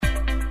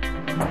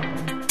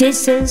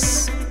This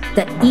is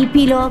the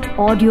Epilogue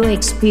Audio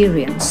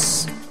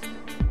Experience.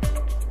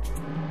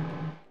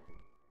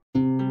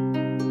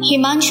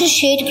 Himanshu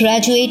Sheth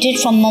graduated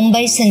from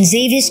Mumbai St.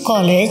 Xavier's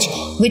College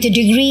with a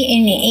degree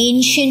in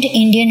ancient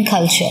Indian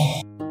culture.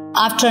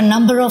 After a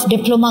number of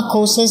diploma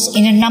courses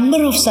in a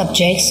number of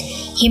subjects,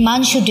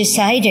 Himanshu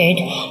decided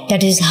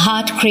that his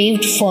heart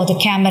craved for the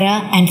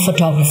camera and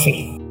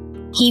photography.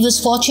 He was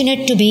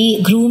fortunate to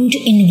be groomed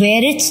in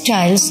varied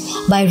styles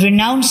by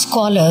renowned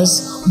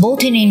scholars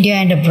both in India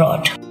and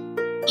abroad.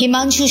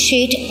 Himanshu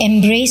Sheth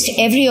embraced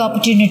every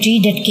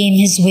opportunity that came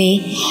his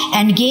way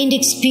and gained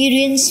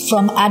experience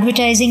from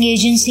advertising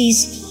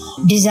agencies,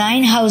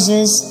 design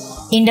houses,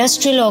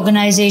 industrial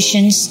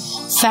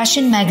organizations,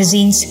 fashion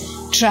magazines,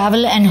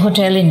 travel and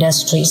hotel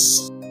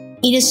industries.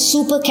 In a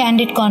super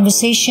candid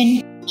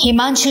conversation,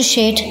 Himanshu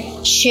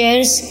Sheth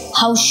shares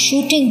how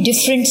shooting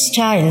different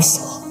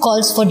styles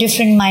calls for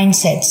different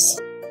mindsets.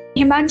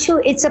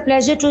 Himanshu, it's a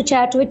pleasure to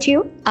chat with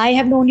you. I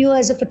have known you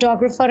as a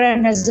photographer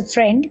and as a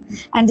friend,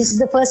 and this is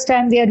the first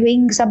time we are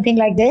doing something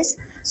like this.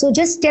 So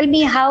just tell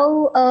me,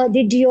 how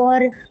did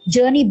your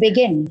journey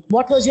begin?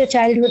 What was your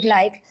childhood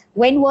like?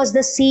 When was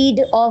the seed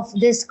of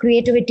this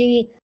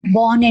creativity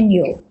born in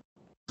you?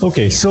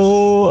 Okay,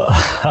 so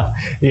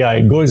yeah,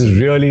 it goes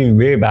really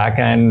way back,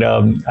 and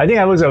I think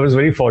I was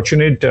very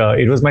fortunate.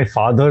 It was my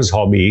father's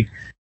hobby,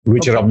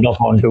 which rubbed off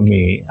onto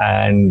me,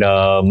 and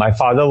my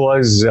father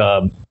was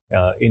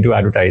into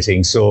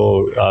advertising.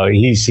 So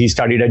he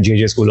studied at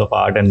JJ School of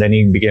Art, and then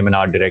he became an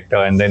art director,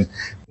 and then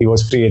he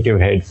was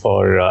creative head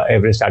for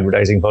Everest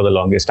Advertising for the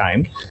longest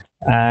time.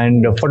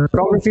 And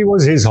photography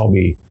was his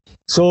hobby.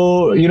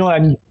 So,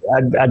 and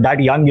at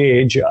that young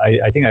age,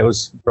 I think I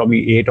was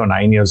probably 8 or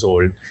 9 years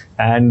old,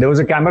 and there was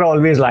a camera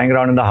always lying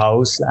around in the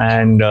house,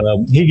 and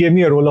he gave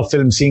me a roll of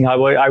film, seeing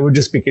how I would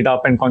just pick it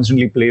up and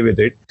constantly play with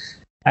it.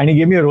 And he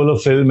gave me a roll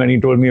of film and he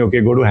told me, okay,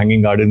 go to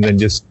Hanging Gardens and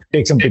just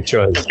take some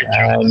pictures.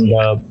 And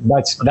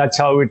that's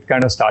how it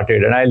kind of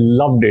started. And I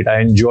loved it.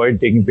 I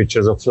enjoyed taking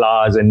pictures of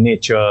flowers and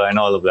nature and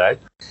all of that.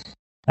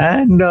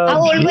 And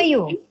how old were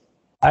you?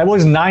 I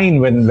was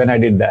 9 when I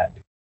did that.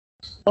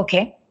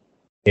 Okay.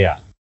 Yeah.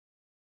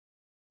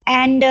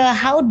 And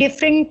how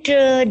different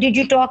did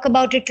you talk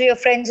about it to your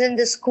friends in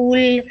the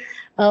school?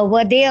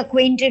 Were they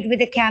acquainted with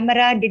the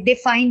camera? Did they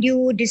find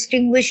you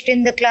distinguished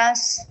in the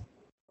class?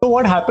 So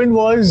what happened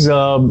was,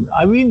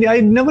 I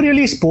never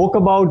really spoke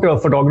about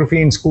photography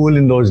in school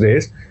in those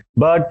days,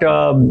 but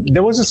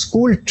there was a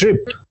school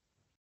trip,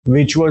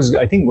 which was,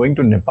 I think, going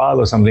to Nepal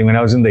or something when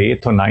I was in the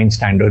 8th or 9th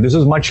standard. This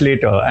was much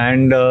later.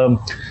 And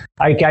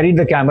I carried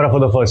the camera for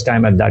the first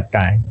time at that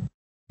time.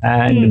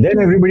 And then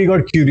everybody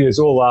got curious.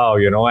 Oh, wow,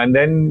 and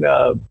then,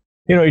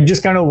 it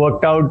just kind of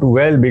worked out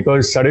well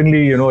because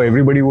suddenly,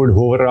 everybody would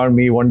hover around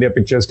me, want their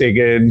pictures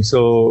taken.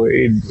 So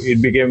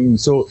it became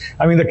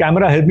the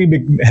camera helped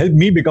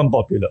me become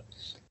popular.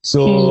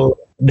 So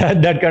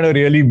that kind of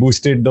really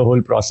boosted the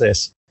whole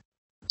process.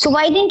 So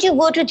why didn't you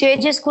go to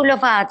JJ School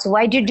of Arts?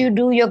 Why did you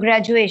do your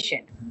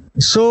graduation?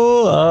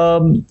 So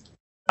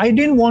I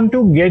didn't want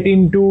to get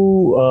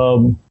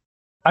into,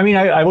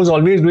 I was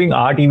always doing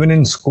art. Even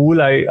in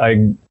school,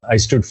 I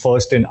stood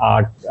first in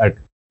art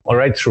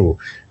right through.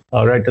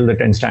 Right till the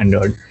 10th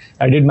standard.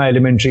 I did my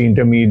elementary,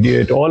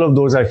 intermediate, all of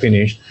those I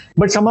finished.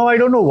 But somehow I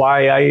don't know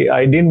why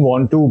I didn't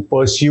want to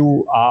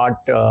pursue art,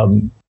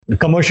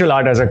 commercial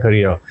art as a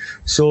career.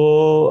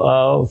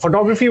 So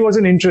photography was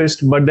an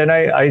interest, but then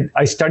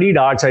I studied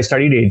arts. I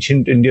studied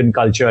ancient Indian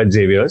culture at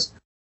Xavier's.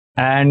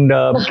 And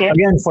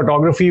again,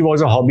 photography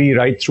was a hobby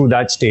right through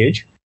that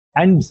stage.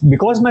 And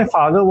because my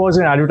father was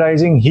in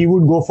advertising, he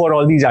would go for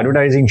all these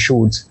advertising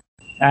shoots.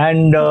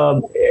 And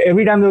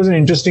every time there was an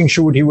interesting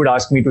shoot, he would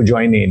ask me to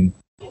join in.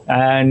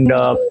 And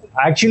I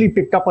actually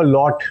picked up a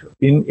lot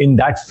in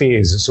that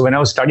phase. So when I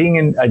was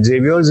studying at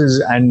Xavier's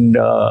and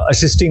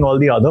assisting all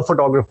the other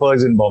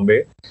photographers in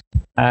Bombay,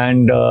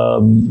 and,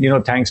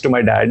 thanks to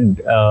my dad.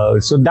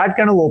 So that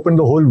kind of opened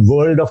the whole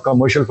world of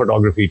commercial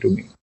photography to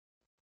me.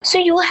 So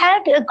you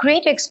had a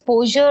great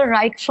exposure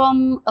right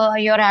from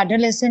your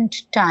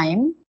adolescent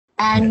time.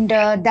 And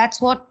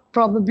that's what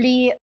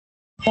probably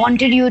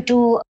wanted you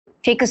to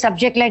take a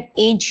subject like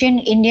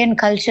ancient Indian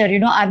culture.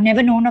 I've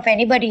never known of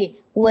anybody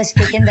who has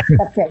taken that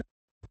subject.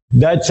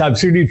 That's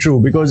absolutely true.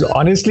 Because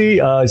honestly,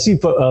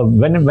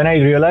 when I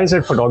realized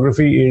that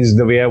photography is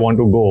the way I want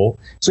to go,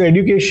 so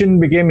education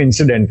became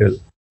incidental.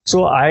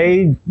 So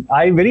I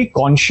very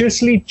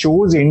consciously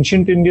chose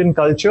ancient Indian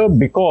culture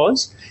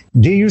because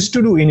they used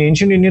to do, in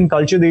ancient Indian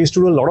culture, they used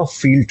to do a lot of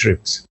field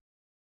trips.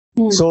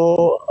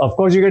 So, of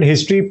course, you get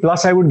history,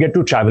 plus I would get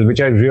to travel,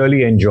 which I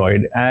really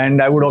enjoyed. And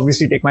I would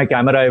obviously take my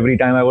camera every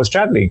time I was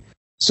traveling.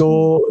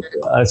 So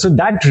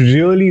that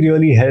really,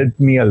 really helped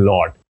me a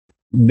lot.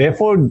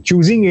 Therefore,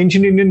 choosing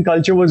ancient Indian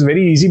culture was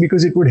very easy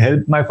because it would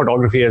help my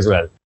photography as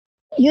well.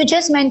 You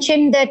just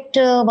mentioned that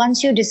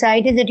once you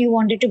decided that you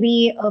wanted to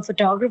be a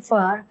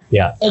photographer,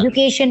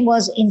 education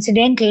was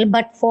incidental.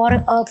 But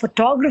for a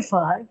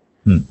photographer,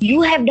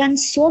 You have done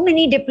so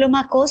many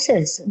diploma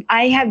courses.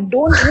 Don't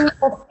know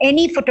of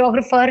any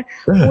photographer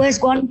who has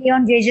gone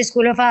beyond JJ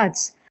School of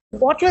Arts.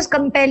 What was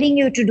compelling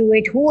you to do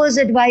it? Who was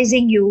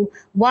advising you?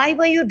 Why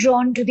were you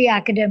drawn to the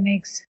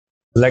academics?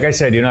 Like I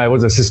said, I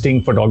was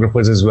assisting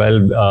photographers as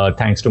well,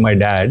 thanks to my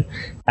dad.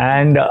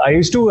 And I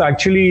used to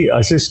actually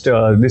assist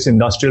this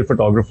industrial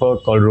photographer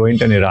called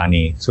Rohinton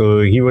Irani.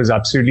 So he was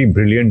absolutely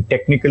brilliant,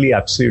 technically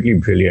absolutely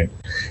brilliant.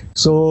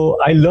 So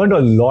I learned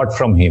a lot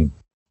from him.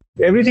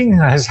 Everything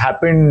has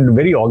happened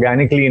very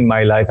organically in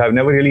my life. I've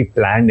never really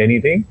planned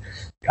anything.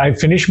 I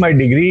finished my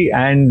degree,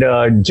 and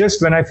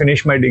just when I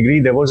finished my degree,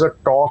 there was a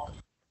talk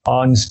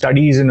on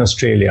studies in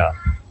Australia.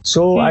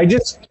 So I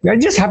just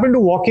happened to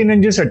walk in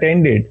and just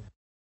attend it.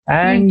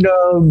 And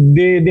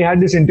they had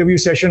this interview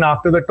session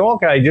after the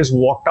talk. I just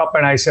walked up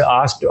and I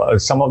asked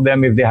some of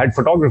them if they had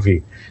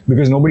photography,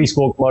 because nobody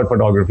spoke about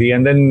photography.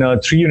 And then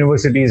 3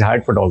 universities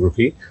had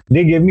photography.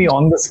 They gave me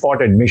on the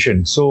spot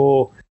admission.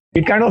 So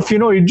it kind of,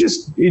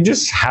 it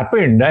just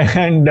happened.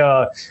 And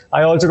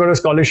I also got a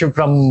scholarship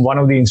from one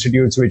of the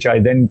institutes, which I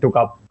then took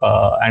up,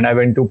 and I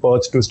went to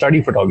Perth to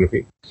study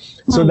photography.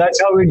 So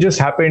that's how it just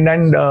happened.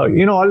 And,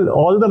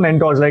 all the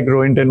mentors, like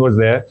Rohinton was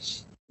there.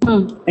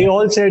 They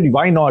all said,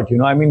 why not?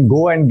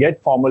 Go and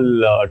get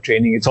formal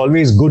training. It's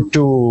always good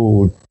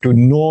to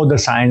know the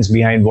science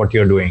behind what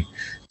you're doing.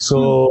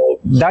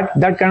 So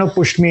that kind of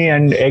pushed me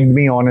and egged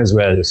me on as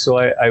well. So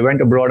I went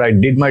abroad. I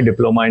did my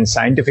diploma in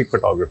scientific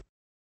photography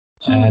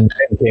and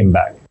then came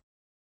back.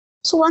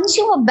 So once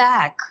you were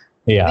back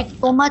with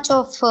so much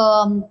of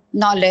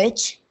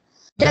knowledge,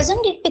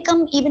 doesn't it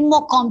become even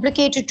more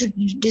complicated to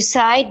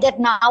decide that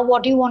now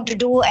what you want to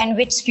do and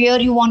which sphere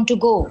you want to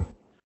go?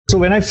 So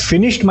when I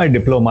finished my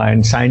diploma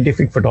in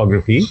scientific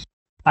photography,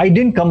 I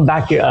didn't come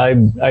back. I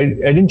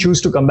didn't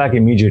choose to come back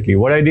immediately.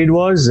 What I did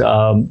was,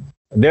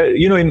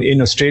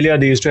 in Australia,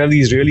 they used to have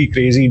these really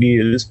crazy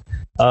deals.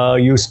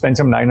 You spend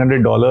some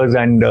 $900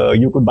 and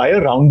you could buy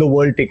a round the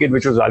world ticket,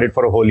 which was valid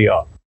for a whole year.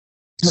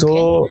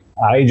 So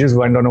I just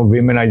went on a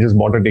whim and I just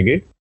bought a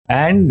ticket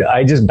and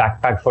I just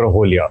backpacked for a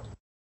whole year.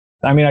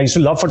 I used to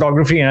love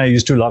photography and I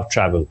used to love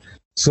travel.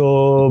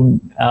 So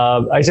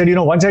I said,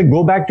 once I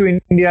go back to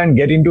India and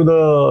get into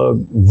the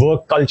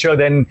work culture,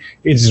 then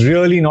it's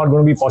really not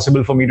going to be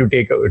possible for me to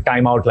take a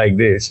time out like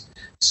this.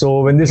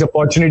 So when this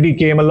opportunity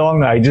came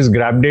along, I just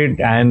grabbed it.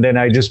 And then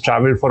I just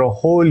traveled for a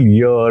whole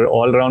year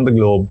all around the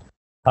globe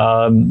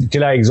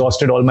till I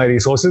exhausted all my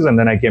resources. And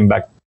then I came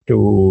back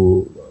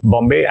to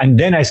Bombay and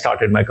then I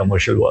started my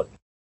commercial work.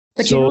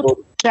 But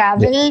to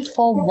travel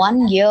for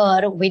 1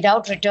 year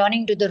without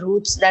returning to the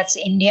roots, that's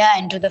India,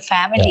 and to the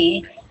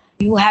family. Yeah.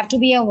 You have to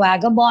be a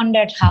vagabond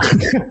at heart.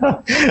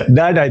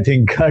 That I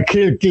think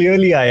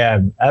clearly I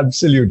am.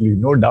 Absolutely.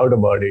 No doubt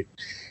about it.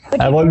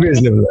 But I've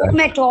always lived that.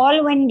 At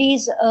all when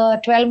these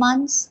 12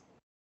 months?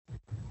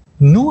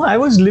 No, I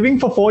was living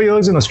for 4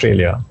 years in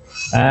Australia.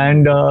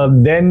 And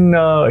then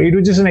it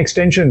was just an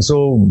extension.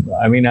 So,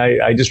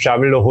 I just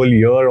traveled a whole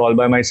year all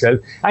by myself.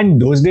 And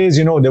those days,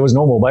 there was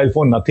no mobile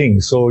phone,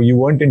 nothing. So you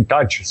weren't in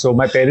touch. So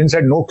my parents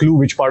had no clue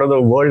which part of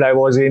the world I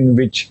was in,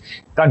 which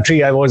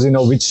country I was in,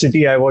 or which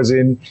city I was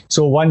in.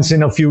 So once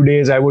in a few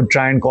days, I would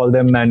try and call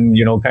them and,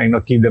 kind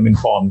of keep them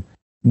informed.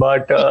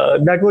 But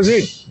that was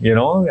it,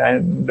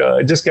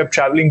 and just kept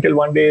traveling till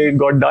one day it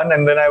got done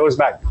and then I was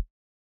back.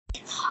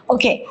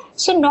 Okay.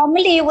 So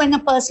normally when a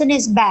person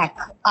is back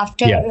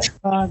after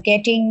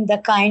getting the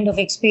kind of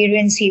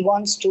experience he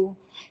wants to,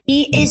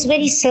 he is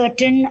very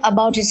certain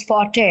about his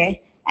forte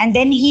and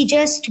then he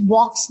just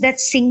walks that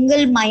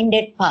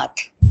single-minded path.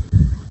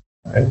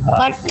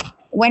 But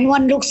when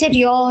one looks at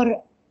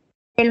your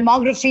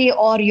filmography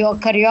or your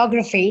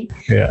choreography,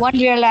 one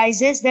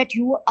realizes that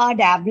you are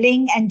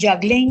dabbling and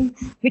juggling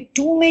with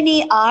too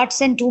many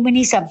arts and too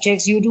many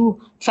subjects. You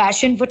do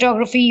fashion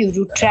photography, you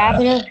do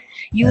travel,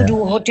 you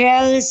do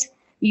hotels,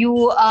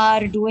 you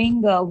are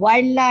doing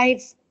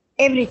wildlife,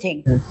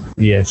 everything.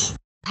 Yes.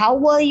 How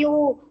were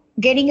you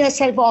getting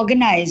yourself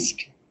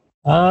organized?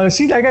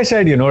 See, like I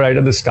said, right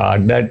at the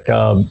start, that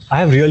I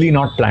have really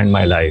not planned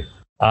my life.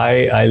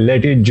 I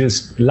let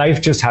it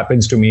life just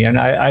happens to me, and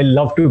I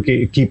love to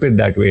keep it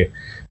that way.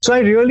 So I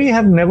really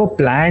have never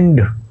planned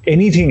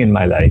anything in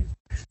my life.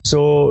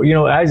 So,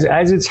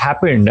 as it's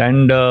happened.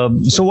 And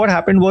so what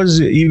happened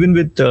was, even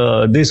with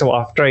this,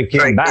 after I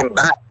came back,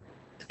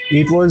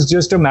 it was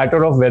just a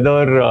matter of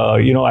whether,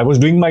 I was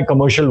doing my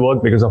commercial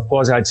work because, of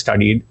course, I had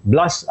studied.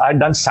 Plus, I had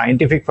done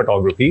scientific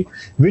photography,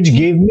 which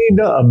gave me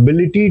the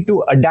ability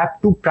to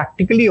adapt to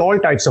practically all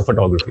types of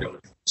photography.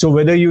 So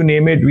whether you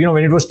name it,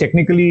 when it was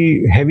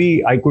technically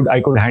heavy, I could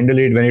handle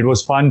it. When it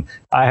was fun,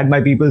 I had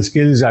my people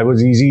skills. I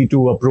was easy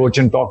to approach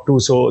and talk to.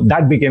 So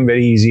that became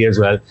very easy as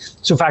well.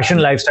 So fashion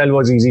lifestyle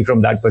was easy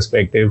from that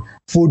perspective.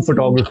 Food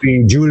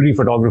photography, jewelry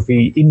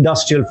photography,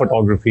 industrial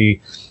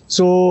photography.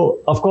 So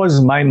of course,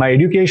 my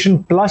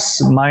education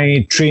plus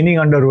my training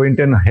under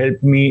Rohinton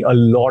helped me a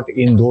lot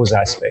in those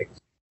aspects.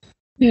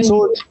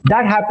 So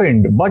that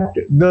happened, but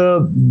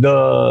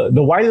the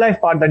wildlife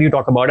part that you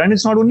talk about, and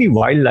it's not only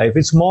wildlife;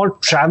 it's more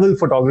travel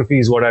photography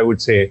is what I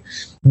would say,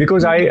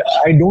 because I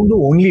don't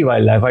do only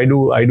wildlife. I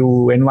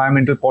do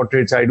environmental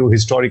portraits, I do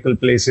historical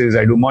places,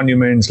 I do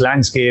monuments,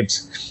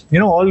 landscapes,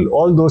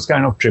 all those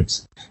kind of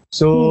trips.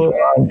 So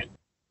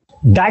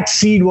that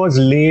seed was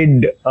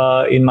laid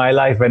in my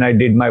life when I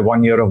did my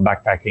 1 year of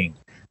backpacking.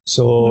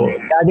 So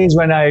that is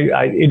when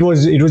it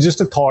was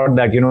just a thought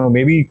that,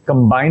 maybe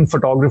combine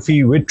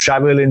photography with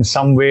travel in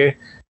some way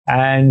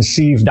and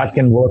see if that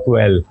can work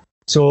well.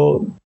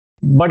 So,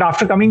 but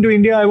after coming to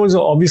India, I was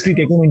obviously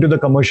taken into the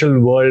commercial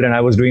world and I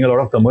was doing a lot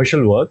of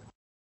commercial work.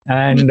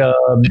 And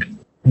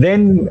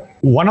then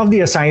one of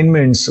the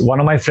assignments, one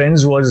of my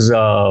friends was,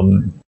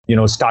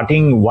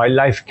 starting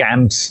wildlife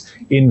camps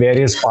in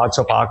various parts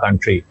of our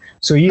country.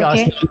 So he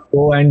asked me to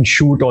go and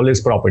shoot all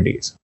his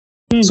properties.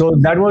 So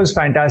that was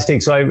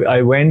fantastic. So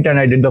I went and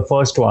I did the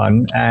first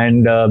one,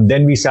 and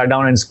then we sat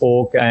down and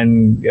spoke,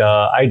 and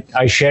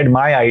I shared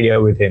my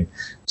idea with him.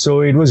 So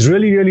it was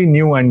really, really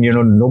new, and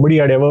nobody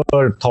had ever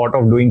thought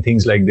of doing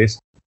things like this.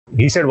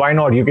 He said, "Why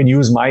not? You can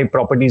use my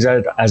properties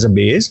as a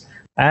base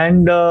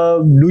and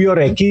do your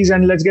recce's,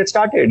 and let's get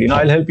started.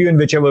 I'll help you in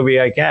whichever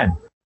way I can."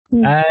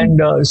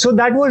 And so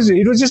it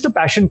was just a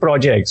passion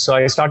project. So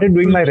I started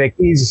doing my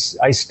recce's.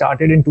 I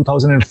started in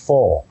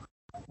 2004.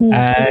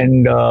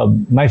 And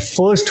my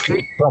first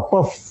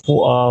proper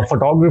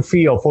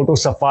photography or photo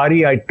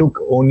safari I took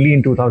only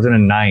in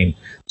 2009.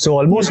 So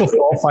almost for 4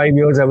 or 5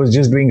 years, I was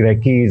just doing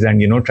recce's and,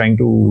 trying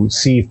to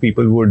see if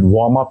people would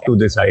warm up to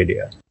this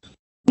idea.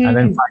 And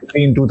then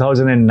finally in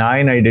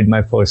 2009, I did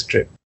my first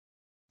trip.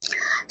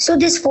 So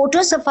this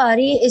photo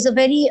safari is a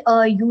very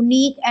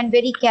unique and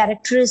very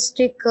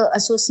characteristic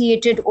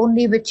associated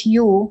only with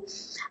you.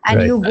 And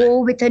Right. you go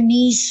with a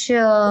niche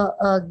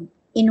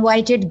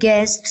invited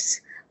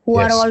guests who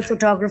Yes. are all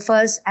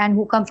photographers and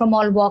who come from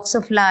all walks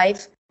of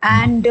life.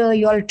 And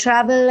you all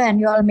travel and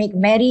you all make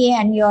merry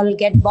and you all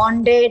get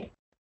bonded.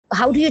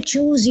 How do you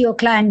choose your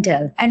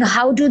clientele and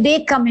how do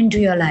they come into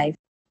your life?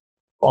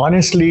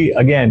 Honestly,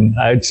 again,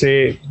 I'd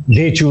say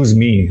they choose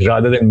me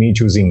rather than me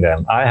choosing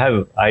them.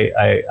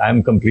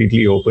 I'm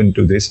completely open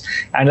to this.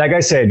 And like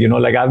I said,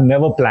 I've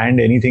never planned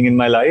anything in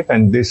my life.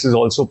 And this is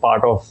also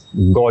part of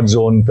God's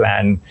own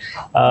plan.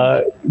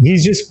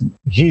 He's just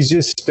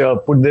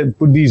put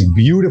these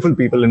beautiful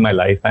people in my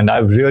life. And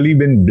I've really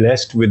been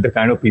blessed with the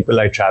kind of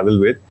people I travel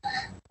with.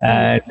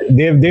 And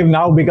they've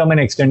now become an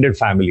extended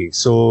family.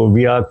 So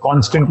we are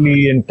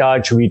constantly in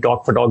touch. We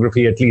talk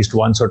photography at least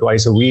once or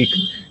twice a week,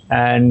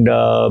 and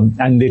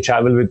they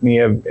travel with me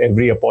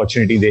every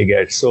opportunity they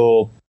get.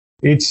 So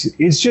it's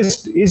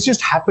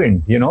just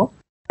happened,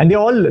 And they're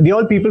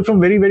all people from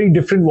very, very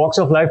different walks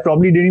of life.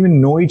 Probably didn't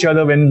even know each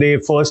other when they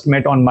first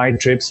met on my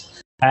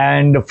trips,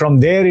 and from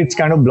there it's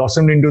kind of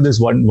blossomed into this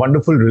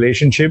wonderful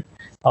relationship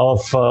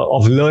of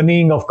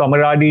learning, of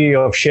camaraderie,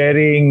 of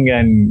sharing,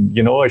 and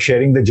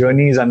sharing the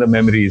journeys and the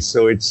memories.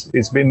 So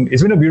it's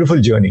been a beautiful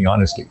journey,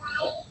 honestly.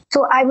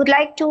 So I would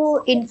like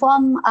to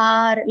inform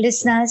our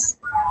listeners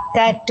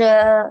that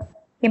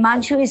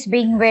Himanshu is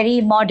being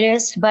very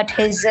modest, but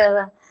his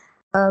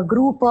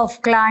group of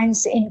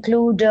clients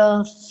include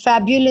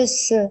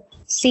fabulous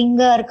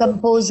singer,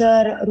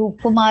 composer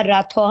Roop Kumar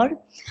Rathore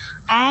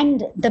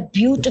and the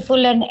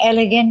beautiful and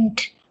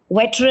elegant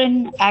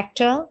veteran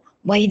actor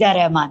Wahida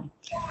Rahman.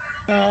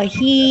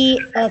 He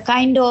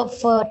kind of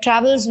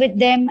travels with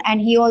them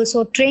and he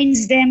also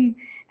trains them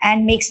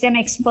and makes them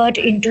expert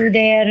into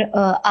their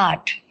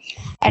art.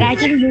 And I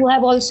think you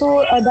have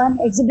also done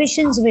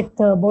exhibitions with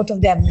both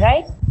of them,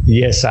 right?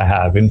 Yes, I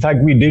have. In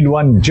fact, we did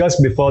one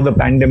just before the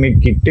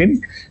pandemic kicked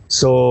in.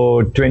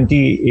 So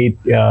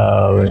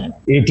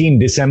 2018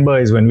 December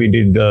is when we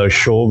did the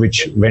show,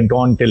 which went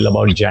on till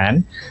about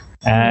Jan.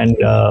 And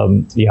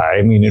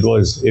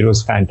it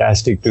was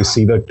fantastic to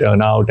see the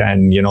turnout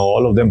and,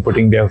 all of them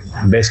putting their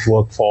best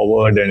work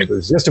forward. And it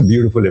was just a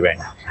beautiful event.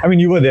 I mean,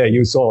 you were there,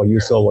 you saw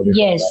what it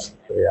Yes. was.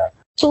 So, yeah.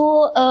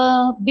 So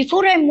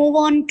before I move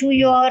on to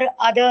your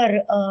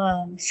other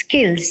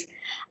skills,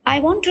 I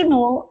want to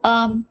know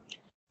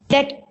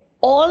that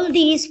all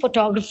these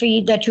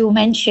photography that you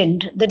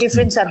mentioned, the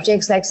different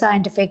subjects like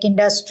scientific,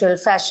 industrial,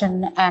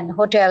 fashion, and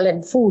hotel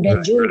and food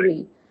and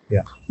jewelry.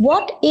 Yeah.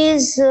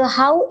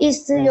 How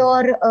is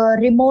your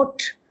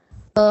remote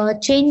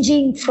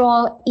changing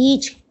for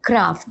each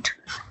craft?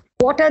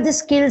 What are the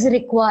skills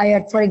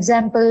required? For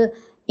example,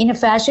 in a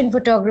fashion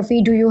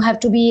photography, do you have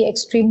to be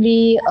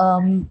extremely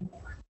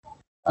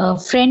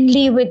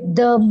friendly with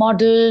the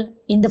model?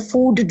 In the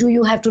food, do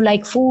you have to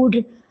like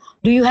food?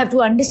 Do you have to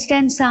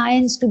understand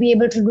science to be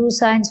able to do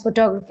science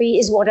photography?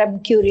 Is what I'm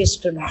curious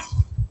to know.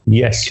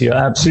 Yes, you're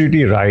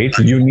absolutely right.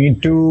 You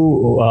need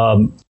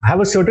to have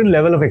a certain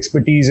level of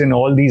expertise in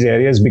all these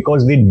areas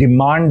because they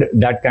demand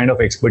that kind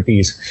of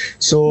expertise.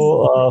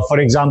 So, for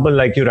example,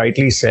 like you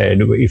rightly said,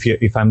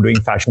 if I'm doing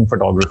fashion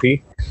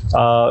photography,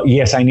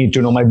 yes, I need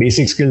to know my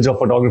basic skills of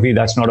photography.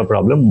 That's not a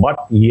problem. But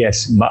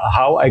yes,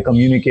 how I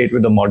communicate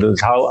with the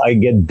models, how I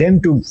get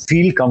them to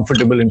feel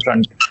comfortable in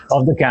front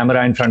of the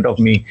camera in front of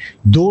me,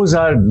 those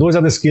are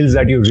the skills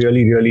that you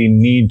really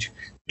need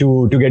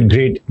to get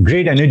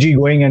great energy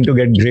going and to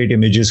get great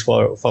images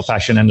for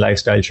fashion and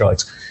lifestyle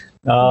shots.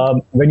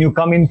 When you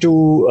come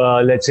into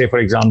let's say, for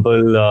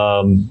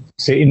example,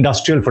 say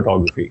industrial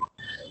photography,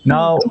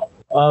 now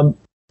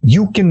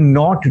you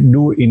cannot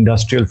do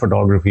industrial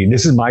photography.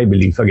 This is my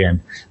belief again.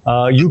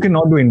 You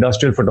cannot do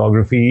industrial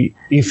photography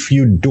if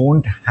you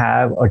don't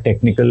have a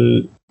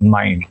technical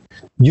mind.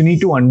 You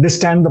need to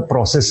understand the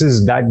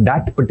processes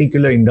that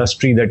particular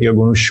industry that you're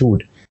going to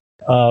shoot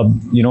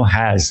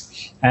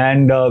has.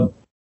 And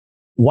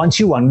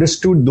once you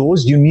understood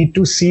those, you need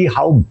to see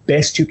how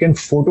best you can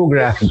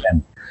photograph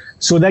them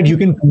so that you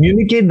can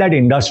communicate that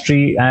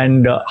industry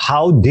and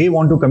how they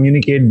want to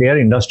communicate their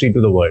industry to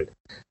the world.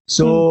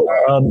 So,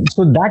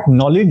 so that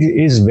knowledge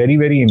is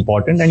very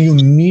important, and you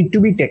need to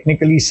be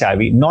technically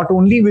savvy, not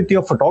only with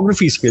your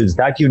photography skills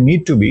that you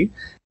need to be,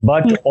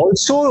 but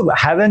also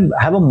have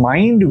a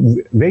mind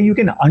where you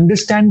can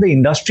understand the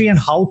industry and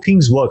how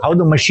things work, how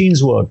the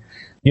machines work.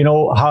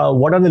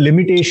 What are the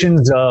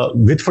limitations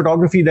with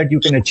photography that you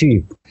can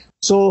achieve?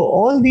 So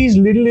all these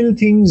little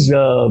things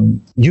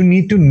you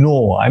need to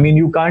know. I mean,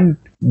 you can't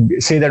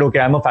say that, okay,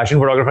 I'm a fashion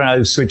photographer and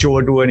I'll switch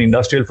over to an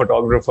industrial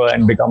photographer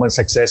and become a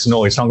success.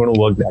 No, it's not going to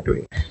work that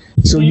way.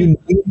 So you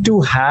need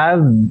to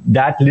have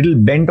that little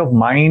bent of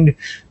mind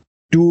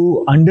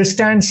to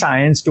understand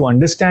science, to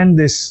understand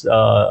this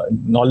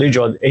knowledge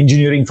or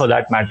engineering for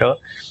that matter,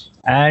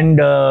 and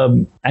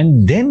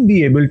then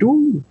be able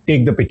to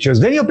take the pictures.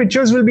 Then your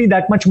pictures will be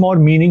that much more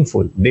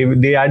meaningful.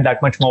 They add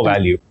that much more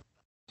value.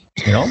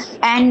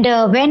 And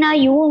when are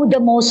you the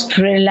most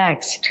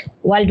relaxed?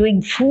 While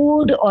doing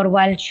food, or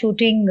while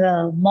shooting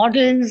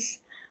models,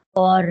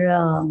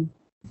 or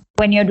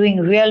when you're doing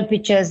real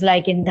pictures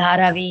like in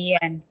Dharavi?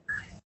 And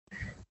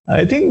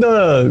I think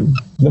the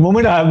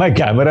moment I have my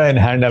camera in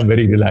hand, I'm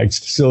very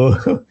relaxed.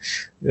 So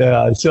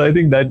yeah, so I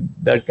think that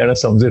kind of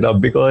sums it up,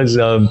 because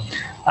I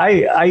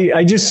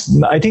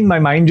think my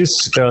mind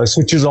just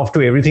switches off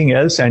to everything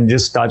else and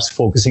just starts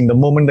focusing the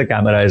moment the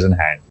camera is in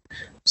hand.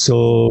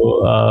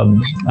 So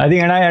I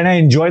think, and I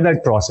enjoy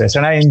that process,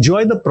 and I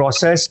enjoy the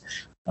process,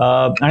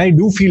 and I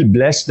do feel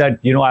blessed that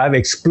I have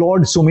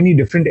explored so many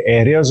different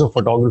areas of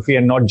photography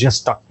and not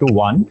just stuck to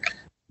one,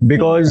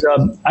 because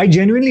I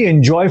genuinely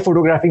enjoy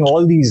photographing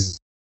all these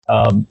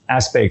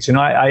aspects.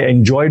 I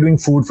enjoy doing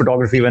food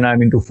photography when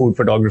I'm into food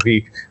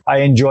photography.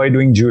 I enjoy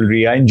doing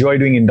jewelry. I enjoy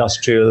doing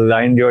industrial.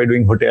 I enjoy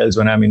doing hotels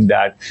when I'm in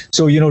that.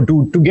 So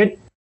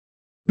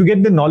to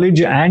get the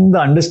knowledge and the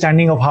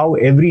understanding of how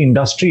every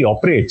industry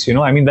operates.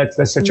 I mean,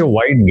 that's such a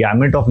wide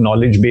gamut of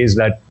knowledge base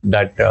that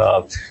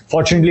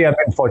fortunately I've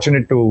been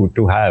fortunate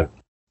to have.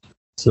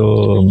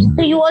 So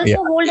you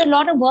also hold a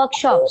lot of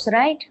workshops,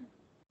 right?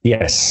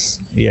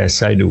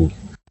 Yes, I do.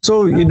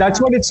 So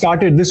that's what it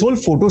started. This whole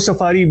photo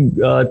safari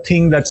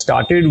thing that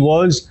started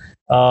was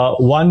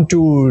one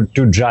to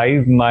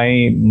drive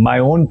my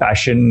own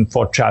passion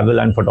for travel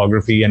and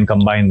photography and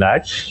combine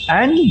that,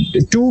 and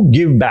to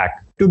give back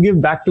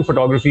to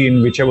photography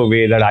in whichever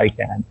way that I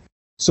can.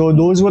 So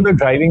those were the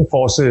driving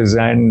forces,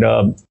 and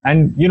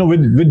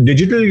with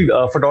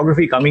digital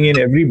photography coming in,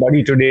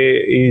 everybody today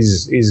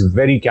is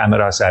very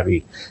camera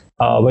savvy,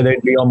 whether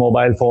it be a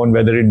mobile phone,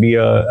 whether it be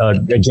a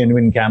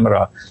genuine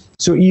camera.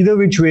 So either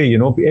which way,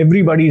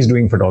 everybody is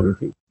doing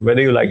photography,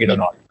 whether you like it or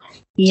not.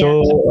 Yeah.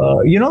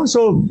 So,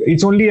 so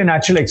it's only a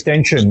natural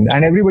extension,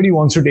 and everybody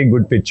wants to take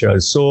good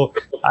pictures. So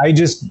I'm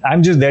just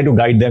there to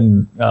guide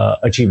them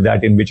achieve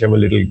that in whichever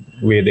little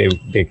way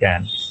they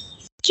can.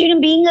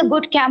 So, being a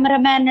good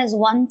cameraman is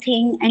one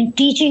thing, and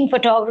teaching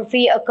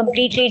photography a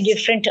completely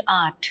different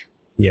art.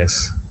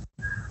 Yes.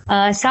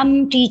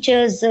 Some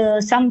teachers,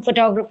 some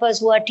photographers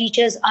who are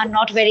teachers are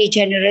not very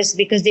generous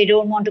because they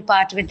don't want to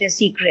part with their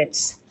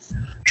secrets.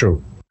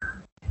 True.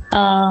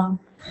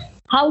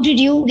 How did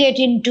you get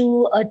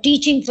into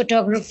teaching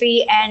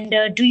photography, and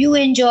do you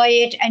enjoy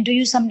it? And do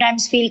you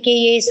sometimes feel कि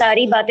ये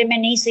सारी बातें मैं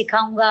नहीं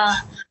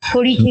सिखाऊंगा,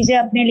 थोड़ी चीजें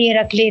अपने लिए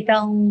रख लेता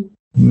हूँ?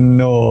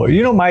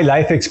 No, my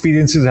life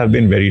experiences have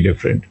been very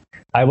different.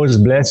 I was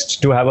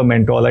blessed to have a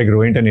mentor like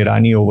Rohinton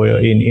Irani over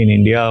in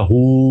India,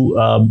 who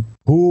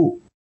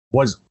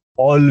was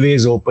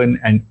always open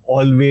and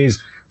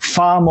always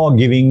far more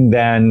giving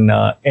than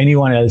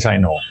anyone else I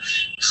know.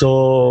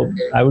 So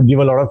I would give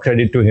a lot of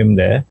credit to him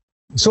there.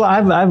 So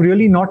I've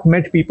really not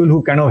met people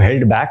who kind of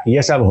held back.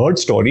 Yes, I've heard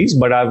stories,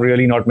 but I've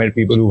really not met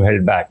people who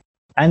held back.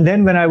 And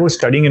then when I was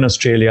studying in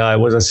Australia, I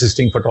was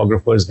assisting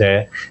photographers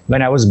there.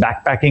 When I was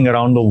backpacking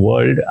around the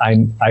world,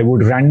 I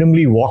would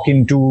randomly walk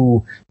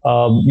into,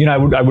 I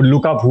would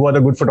look up who are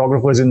the good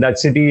photographers in that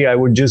city. I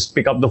would just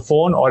pick up the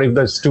phone, or if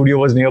the studio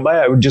was nearby,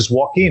 I would just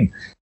walk in.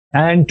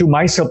 And to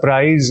my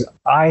surprise,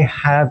 I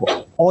have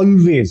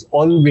always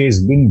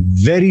been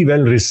very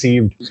well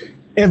received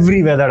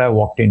everywhere that I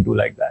walked into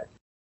like that.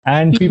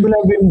 And people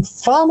have been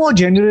far more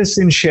generous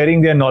in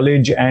sharing their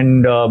knowledge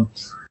and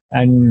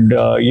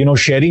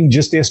sharing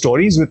just their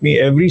stories with me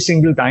every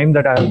single time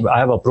that I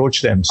have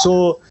approached them.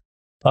 So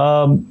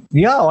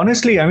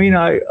honestly,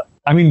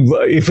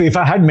 if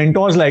I had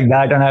mentors like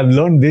that and I've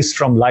learned this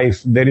from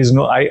life, there is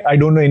I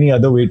don't know any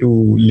other way to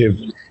live.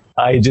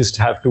 I just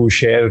have to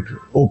share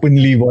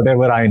openly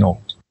whatever I know.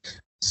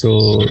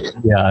 So so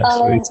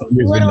it's always you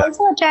been are that.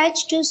 also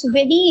attached to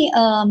many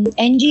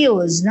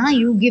NGOs, na?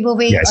 You give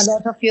away Yes. a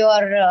lot of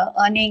your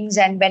earnings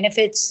and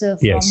benefits from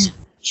Yes.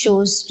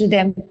 shows to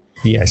them.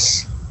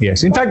 Yes.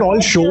 In fact, all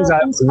shows What I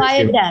have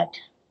inspired that?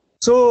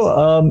 So,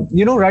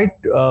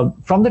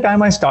 from the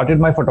time I started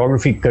my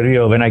photography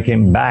career, when I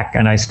came back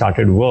and I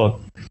started work,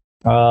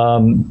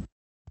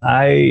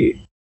 I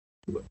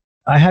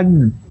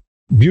had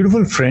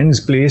beautiful friends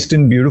placed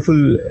in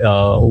beautiful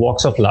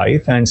walks of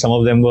life, and some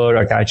of them were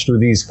attached to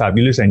these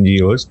fabulous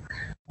NGOs.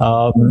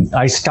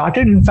 I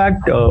started, in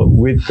fact,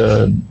 with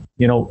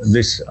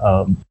this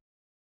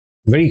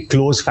very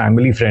close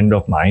family friend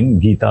of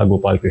mine, Geeta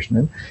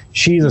Gopalkrishnan.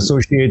 She's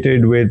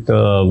associated with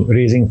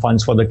raising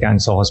funds for the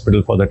cancer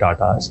hospital for the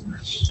Tatas.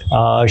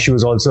 She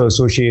was also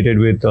associated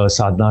with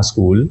Sadhana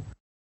School.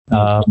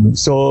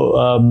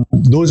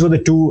 Those were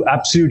the two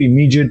absolute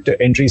immediate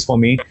entries for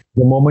me.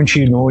 The moment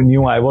she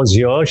knew I was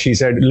here, she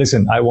said,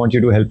 "Listen, I want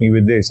you to help me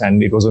with this,"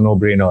 and it was a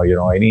no-brainer.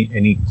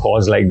 Any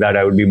cause like that,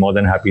 I would be more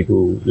than happy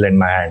to lend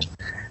my hand.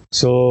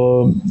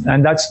 So,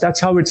 and that's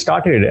how it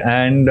started.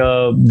 And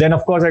then,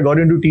 of course, I got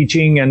into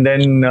teaching, and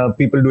then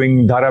people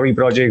doing Dharavi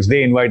projects,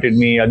 they invited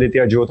me.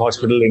 Aditya Jyot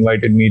Hospital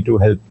invited me to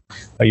help,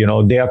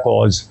 their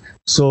cause.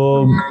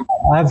 So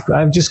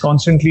I've just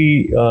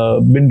constantly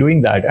been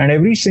doing that. And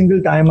every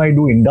single time I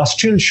do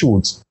industrial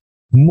shoots,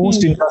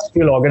 most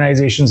industrial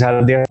organizations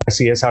have their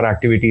CSR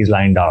activities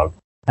lined out.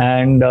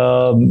 And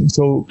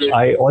so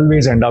I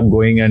always end up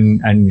going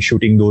and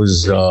shooting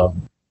those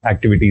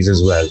activities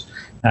as well,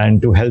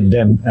 and to help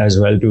them as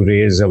well to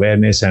raise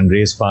awareness and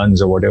raise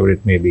funds or whatever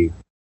it may be.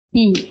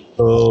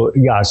 So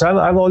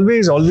I've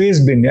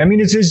always been. I mean,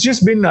 it's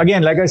just been,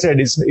 again, like I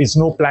said, it's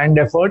no planned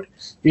effort.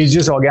 It's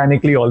just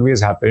organically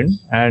always happened,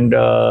 and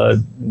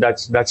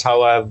that's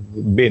how I've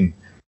been.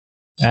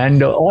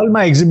 And all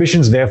my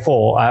exhibitions,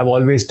 therefore, I've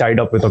always tied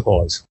up with a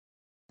cause.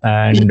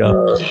 And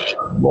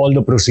all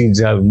the proceeds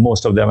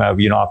most of them have,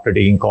 after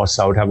taking costs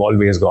out, have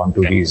always gone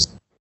to these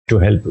to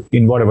help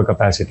in whatever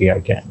capacity I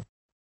can.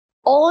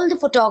 All the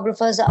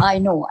photographers I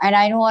know, and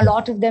I know a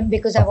lot of them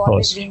because I've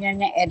always course. been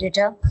an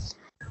editor,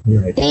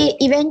 Right. they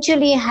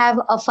eventually have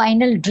a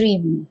final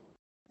dream,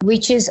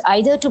 which is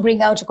either to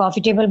bring out a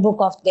coffee table book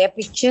of their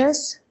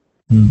pictures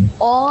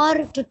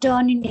or to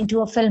turn it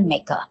into a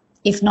filmmaker,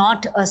 if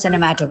not a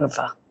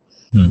cinematographer.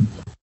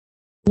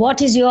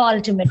 What is your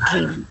ultimate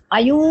dream?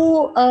 Are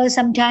you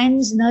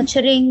sometimes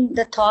nurturing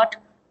the thought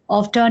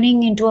of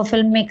turning into a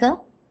filmmaker?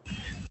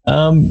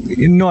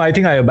 I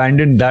think I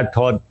abandoned that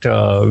thought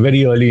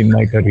very early in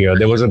my career.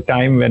 There was a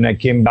time when I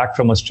came back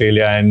from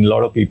Australia, and a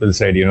lot of people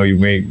said, you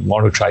may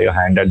want to try your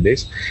hand at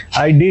this.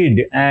 I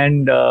did,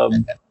 and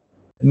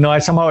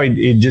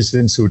it just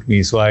didn't suit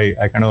me. So I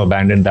kind of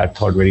abandoned that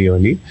thought very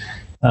early.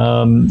 I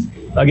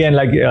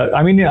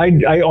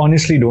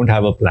honestly don't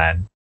have a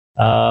plan.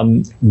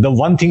 The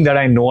one thing that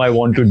I know I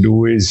want to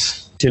do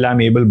is, till I'm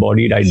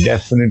able-bodied, I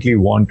definitely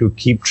want to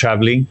keep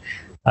traveling.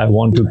 I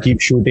want to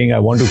keep shooting. I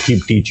want to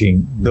keep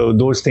teaching.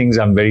 Those things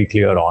I'm very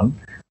clear on.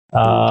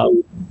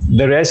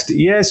 The rest,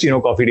 yes,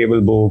 coffee table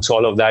books,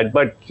 all of that.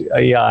 But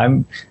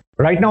I'm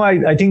right now.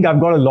 I think I've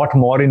got a lot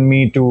more in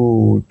me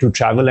to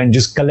travel and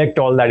just collect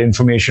all that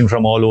information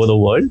from all over the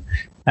world.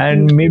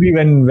 And maybe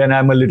when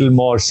I'm a little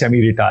more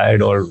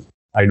semi-retired, or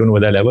I don't know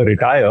whether I'll ever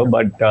retire,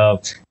 but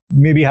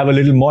maybe have a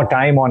little more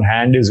time on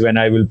hand is when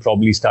I will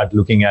probably start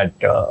looking at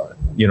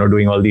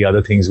doing all the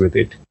other things with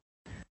it.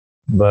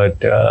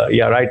 But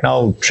right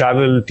now,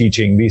 travel,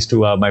 teaching, these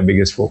two are my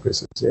biggest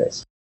focuses.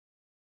 Yes.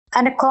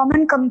 And a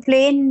common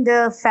complaint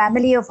the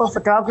family of a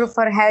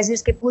photographer has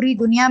is कि पूरी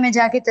दुनिया में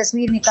जाके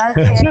तस्वीर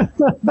निकालते हैं,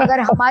 मगर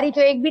हमारी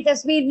तो एक भी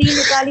तस्वीर नहीं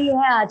निकाली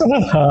है आज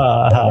तक.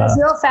 Does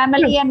your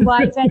family and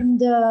wife and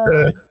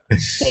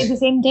say the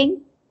same thing?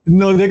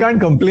 No, they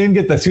can't complain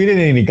कि तस्वीरें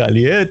नहीं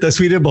निकाली है.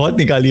 तस्वीरें बहुत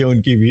निकाली है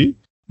उनकी भी.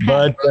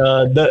 But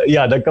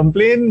the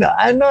complaint,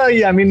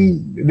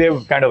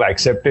 they've kind of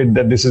accepted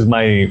that this is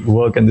my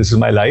work and this is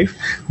my life.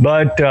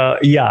 But they're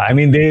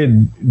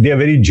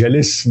very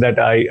jealous that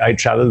I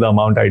travel the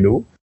amount I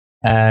do.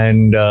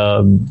 And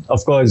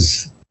of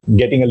course,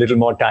 getting a little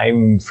more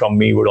time from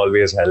me would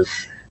always help.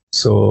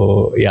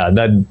 So those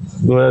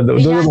are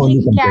the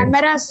only complaints.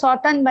 Camera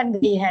सौतन बन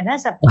गई है ना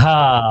सब.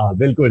 हाँ,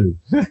 बिल्कुल,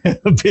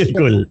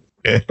 बिल्कुल.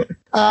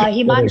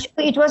 Himanshu,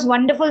 it was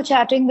wonderful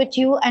chatting with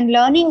you and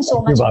learning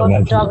so much about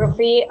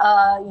photography.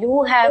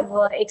 You have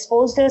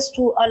exposed us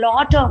to a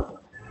lot of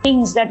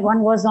things that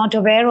one was not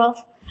aware of.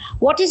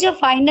 What is your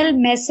final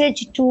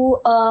message to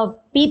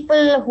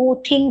people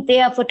who think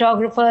they are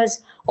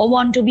photographers or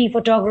want to be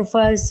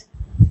photographers?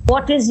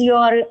 What is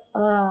your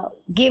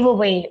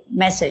giveaway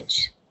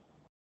message?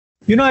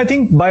 I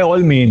think by all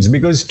means,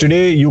 because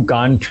today you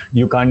can't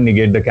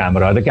negate the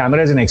camera. The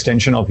camera is an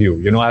extension of you.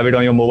 Have it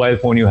on your mobile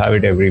phone, you have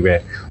it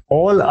everywhere.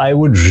 All I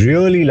would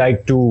really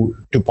like to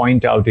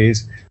point out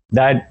is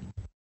that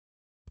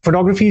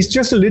photography is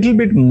just a little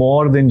bit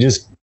more than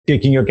just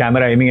taking your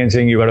camera, aiming and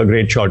saying you got a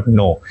great shot.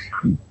 No,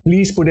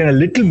 please put in a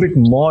little bit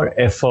more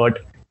effort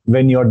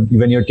when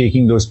you're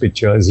taking those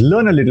pictures.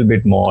 Learn a little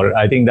bit more.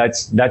 I think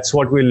that's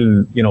what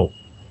will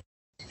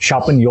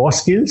sharpen your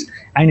skills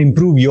and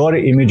improve your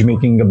image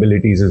making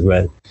abilities as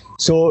well.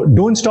 So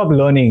don't stop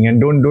learning and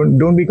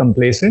don't be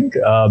complacent.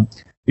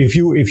 If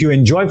you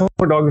enjoy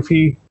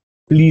photography,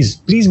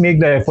 please make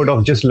the effort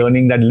of just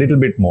learning that little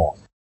bit more.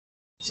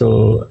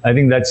 So I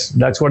think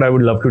that's what I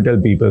would love to tell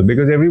people,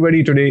 because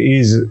everybody today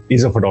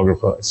is a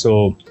photographer.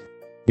 So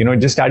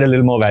just add a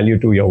little more value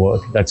to your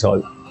work. That's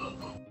all.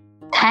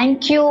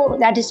 Thank you.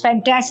 That is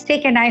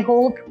fantastic, and I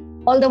hope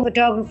all the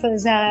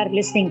photographers are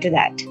listening to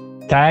that.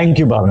 Thank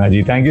you,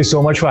 Bhavnaji. Thank you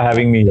so much for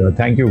having me here.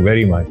 Thank you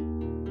very much.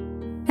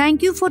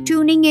 Thank you for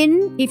tuning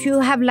in. If you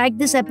have liked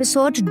this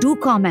episode, do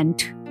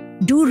comment.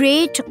 Do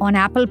rate on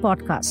Apple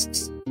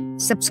Podcasts.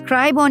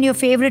 Subscribe on your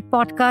favorite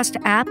podcast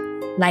app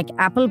like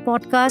Apple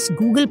Podcasts,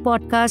 Google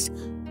Podcasts,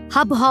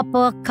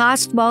 Hubhopper,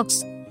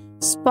 Castbox,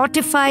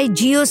 Spotify,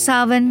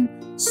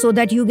 JioSaavn, so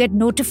that you get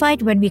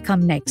notified when we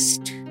come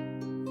next.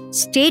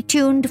 Stay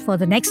tuned for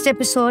the next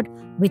episode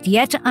with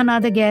yet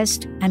another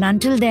guest, and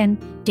until then,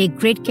 take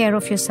great care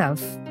of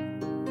yourself.